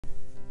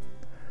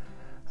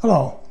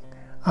Hello,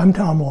 I'm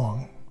Tom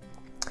Long.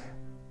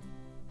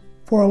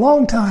 For a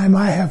long time,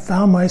 I have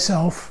found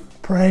myself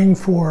praying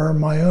for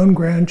my own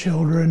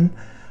grandchildren,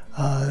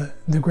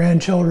 the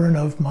grandchildren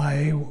of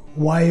my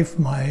wife,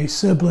 my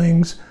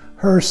siblings,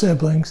 her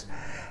siblings,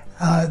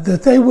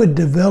 that they would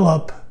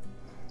develop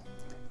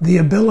the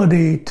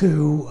ability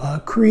to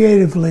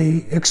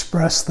creatively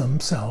express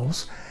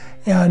themselves.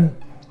 And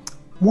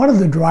one of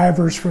the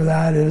drivers for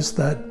that is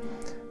that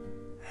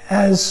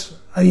as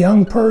a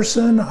young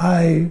person,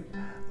 I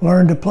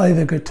learned to play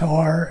the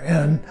guitar,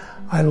 and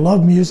I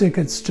love music.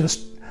 It's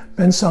just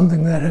been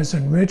something that has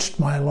enriched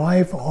my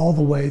life all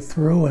the way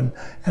through,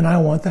 and I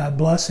want that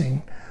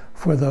blessing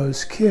for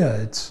those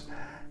kids.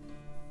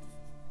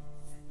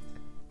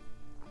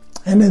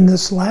 And in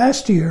this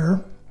last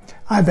year,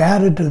 I've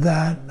added to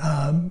that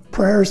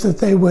prayers that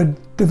they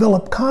would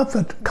develop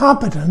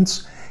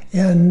competence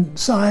in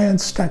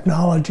science,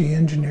 technology,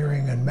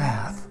 engineering, and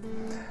math.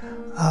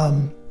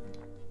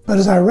 But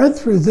as I read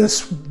through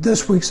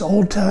this week's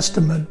Old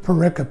Testament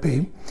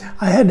pericope,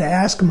 I had to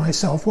ask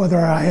myself whether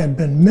I had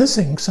been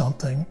missing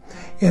something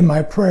in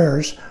my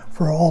prayers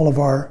for all of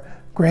our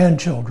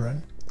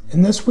grandchildren.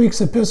 In this week's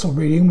epistle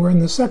reading, we're in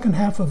the second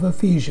half of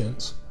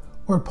Ephesians,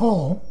 where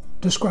Paul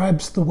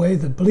describes the way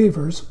that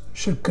believers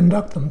should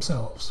conduct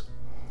themselves.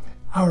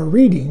 Our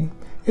reading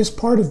is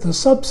part of the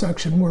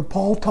subsection where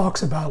Paul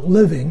talks about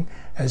living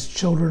as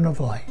children of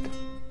light.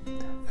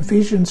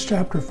 Ephesians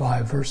chapter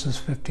 5, verses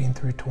 15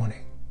 through 20.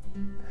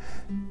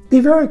 Be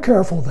very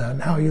careful then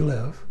how you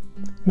live,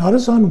 not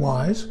as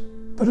unwise,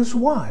 but as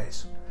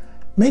wise,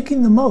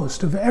 making the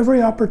most of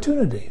every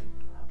opportunity,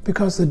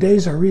 because the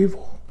days are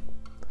evil.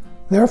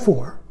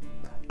 Therefore,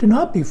 do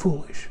not be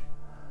foolish,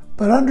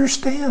 but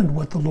understand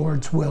what the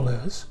Lord's will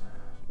is.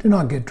 Do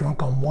not get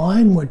drunk on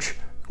wine, which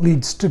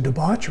leads to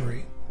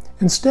debauchery.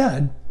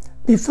 Instead,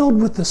 be filled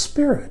with the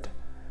Spirit,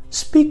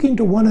 speaking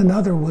to one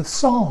another with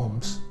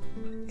psalms,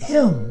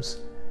 hymns,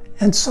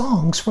 and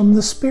songs from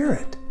the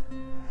Spirit.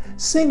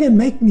 Sing and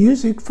make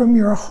music from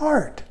your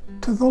heart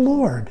to the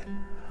Lord,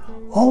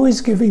 always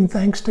giving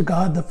thanks to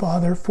God the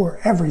Father for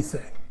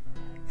everything,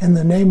 in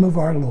the name of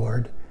our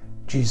Lord,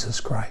 Jesus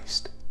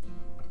Christ.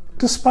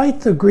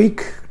 Despite the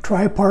Greek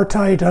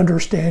tripartite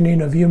understanding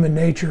of human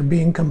nature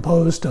being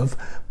composed of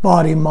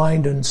body,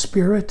 mind, and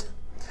spirit,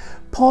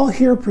 Paul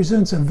here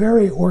presents a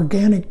very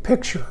organic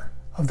picture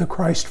of the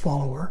Christ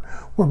follower,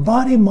 where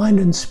body, mind,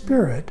 and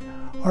spirit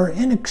are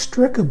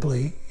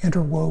inextricably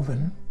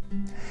interwoven.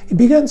 He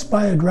begins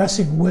by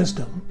addressing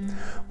wisdom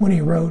when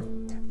he wrote,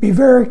 "Be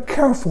very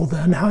careful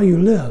then how you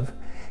live."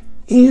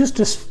 He used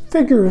a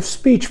figure of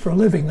speech for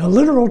living. A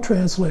literal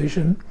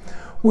translation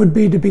would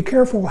be to be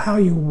careful how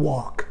you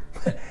walk.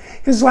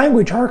 His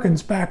language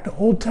harkens back to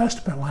Old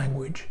Testament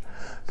language.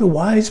 The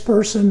wise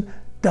person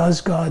does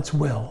God's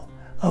will.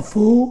 A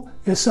fool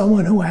is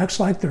someone who acts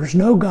like there's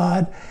no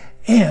God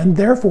and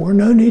therefore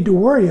no need to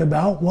worry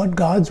about what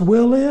God's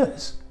will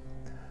is.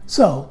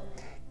 So,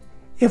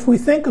 if we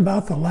think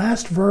about the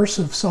last verse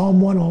of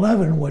Psalm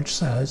 111, which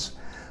says,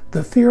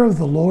 "The fear of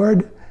the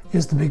Lord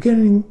is the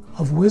beginning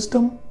of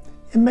wisdom,"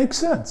 it makes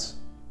sense.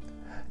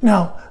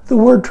 Now, the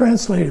word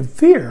translated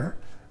fear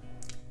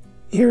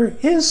here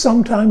is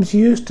sometimes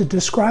used to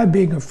describe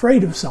being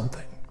afraid of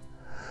something.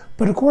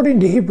 But according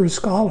to Hebrew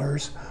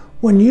scholars,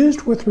 when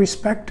used with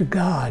respect to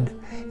God,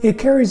 it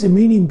carries a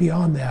meaning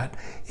beyond that.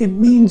 It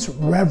means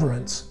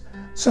reverence.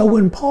 So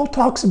when Paul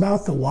talks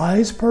about the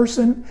wise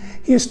person,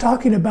 he is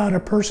talking about a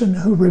person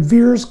who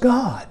reveres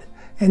God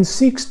and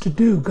seeks to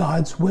do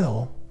God's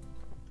will.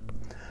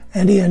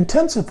 And he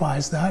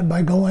intensifies that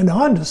by going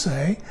on to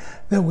say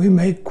that we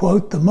make,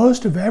 quote, "the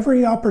most of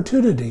every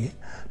opportunity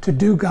to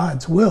do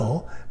God's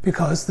will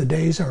because the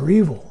days are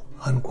evil,"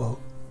 unquote.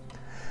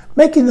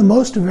 Making the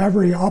most of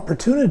every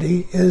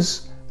opportunity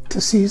is to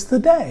seize the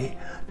day.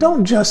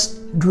 Don't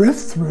just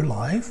drift through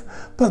life,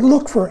 but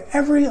look for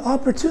every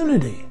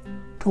opportunity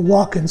to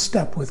walk in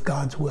step with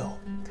God's will.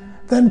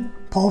 Then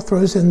Paul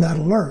throws in that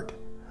alert,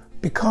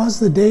 because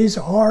the days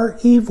are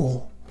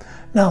evil.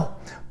 Now,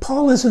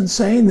 Paul isn't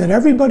saying that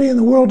everybody in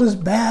the world is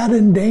bad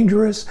and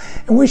dangerous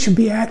and we should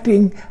be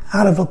acting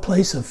out of a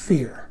place of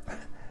fear.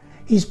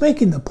 He's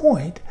making the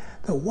point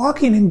that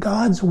walking in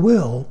God's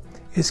will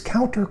is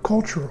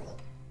countercultural.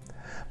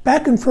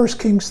 Back in 1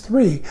 Kings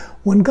 3,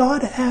 when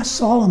God asked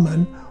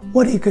Solomon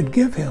what he could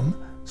give him,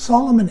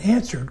 Solomon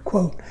answered,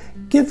 quote,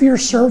 "Give your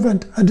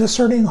servant a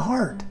discerning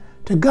heart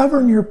to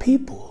govern your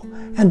people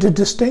and to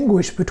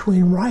distinguish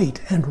between right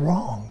and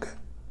wrong,"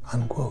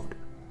 unquote.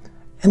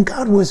 And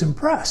God was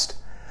impressed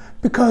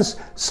because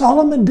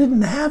Solomon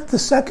didn't have the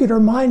secular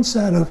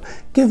mindset of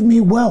give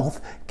me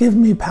wealth, give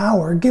me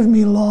power, give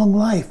me long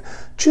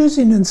life,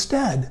 choosing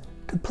instead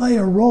to play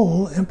a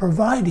role in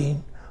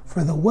providing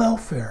for the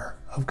welfare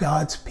of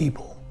God's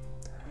people.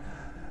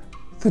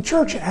 The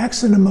church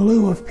acts in a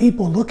milieu of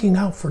people looking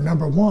out for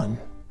number one.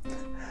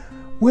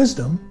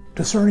 Wisdom,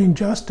 discerning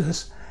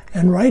justice,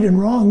 and right and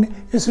wrong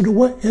is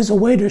a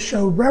way to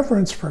show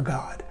reverence for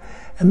God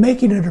and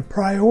making it a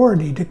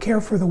priority to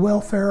care for the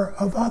welfare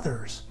of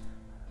others.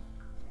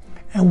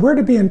 And we're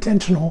to be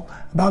intentional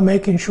about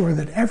making sure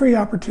that every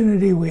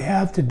opportunity we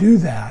have to do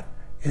that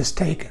is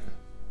taken.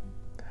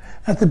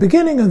 At the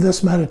beginning of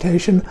this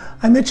meditation,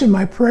 I mentioned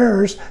my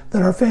prayers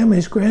that our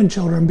family's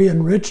grandchildren be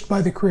enriched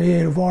by the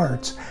creative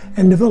arts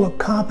and develop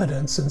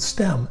competence in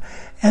STEM.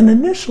 And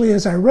initially,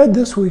 as I read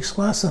this week's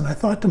lesson, I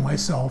thought to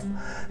myself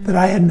that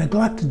I had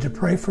neglected to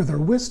pray for their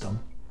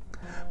wisdom.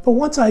 But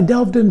once I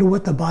delved into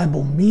what the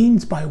Bible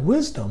means by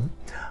wisdom,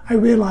 I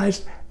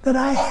realized that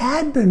I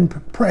had been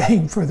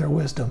praying for their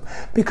wisdom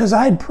because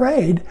I'd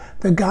prayed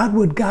that God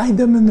would guide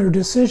them in their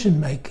decision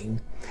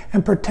making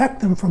and protect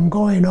them from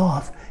going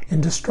off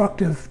in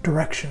destructive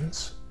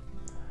directions.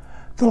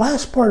 The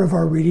last part of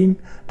our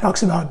reading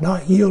talks about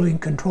not yielding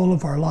control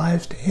of our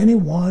lives to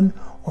anyone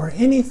or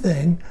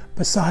anything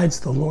besides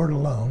the Lord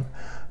alone.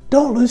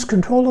 Don't lose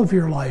control of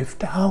your life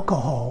to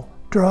alcohol,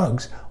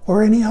 drugs,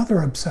 or any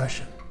other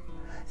obsession.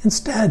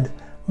 Instead,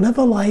 live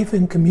a life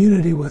in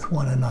community with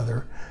one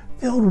another,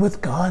 filled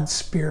with God's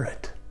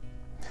Spirit.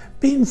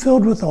 Being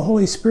filled with the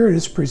Holy Spirit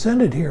is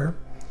presented here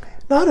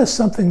not as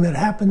something that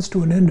happens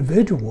to an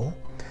individual,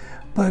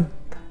 but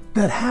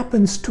that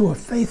happens to a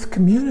faith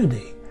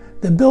community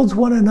that builds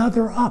one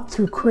another up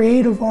through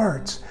creative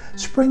arts,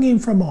 springing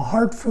from a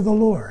heart for the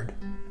Lord.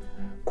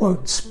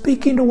 Quote,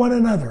 speaking to one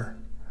another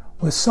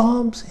with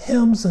psalms,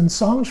 hymns, and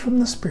songs from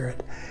the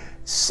Spirit,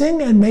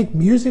 sing and make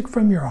music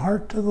from your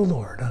heart to the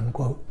Lord,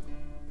 unquote.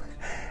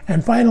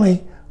 And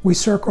finally, we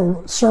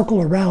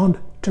circle around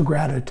to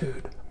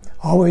gratitude,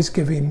 always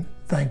giving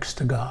thanks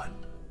to God.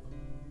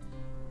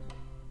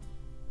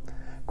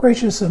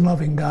 Gracious and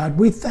loving God,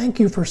 we thank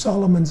you for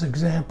Solomon's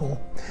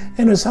example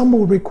and his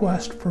humble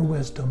request for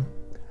wisdom.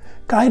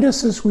 Guide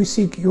us as we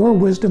seek your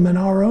wisdom in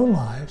our own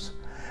lives,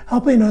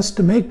 helping us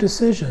to make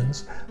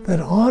decisions that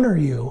honor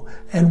you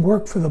and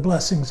work for the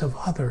blessings of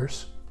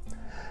others.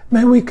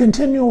 May we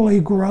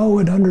continually grow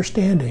in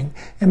understanding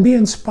and be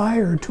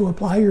inspired to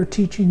apply your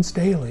teachings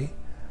daily.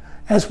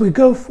 As we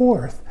go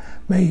forth,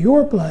 may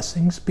your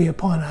blessings be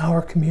upon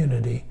our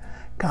community,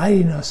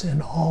 guiding us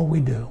in all we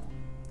do.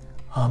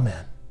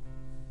 Amen.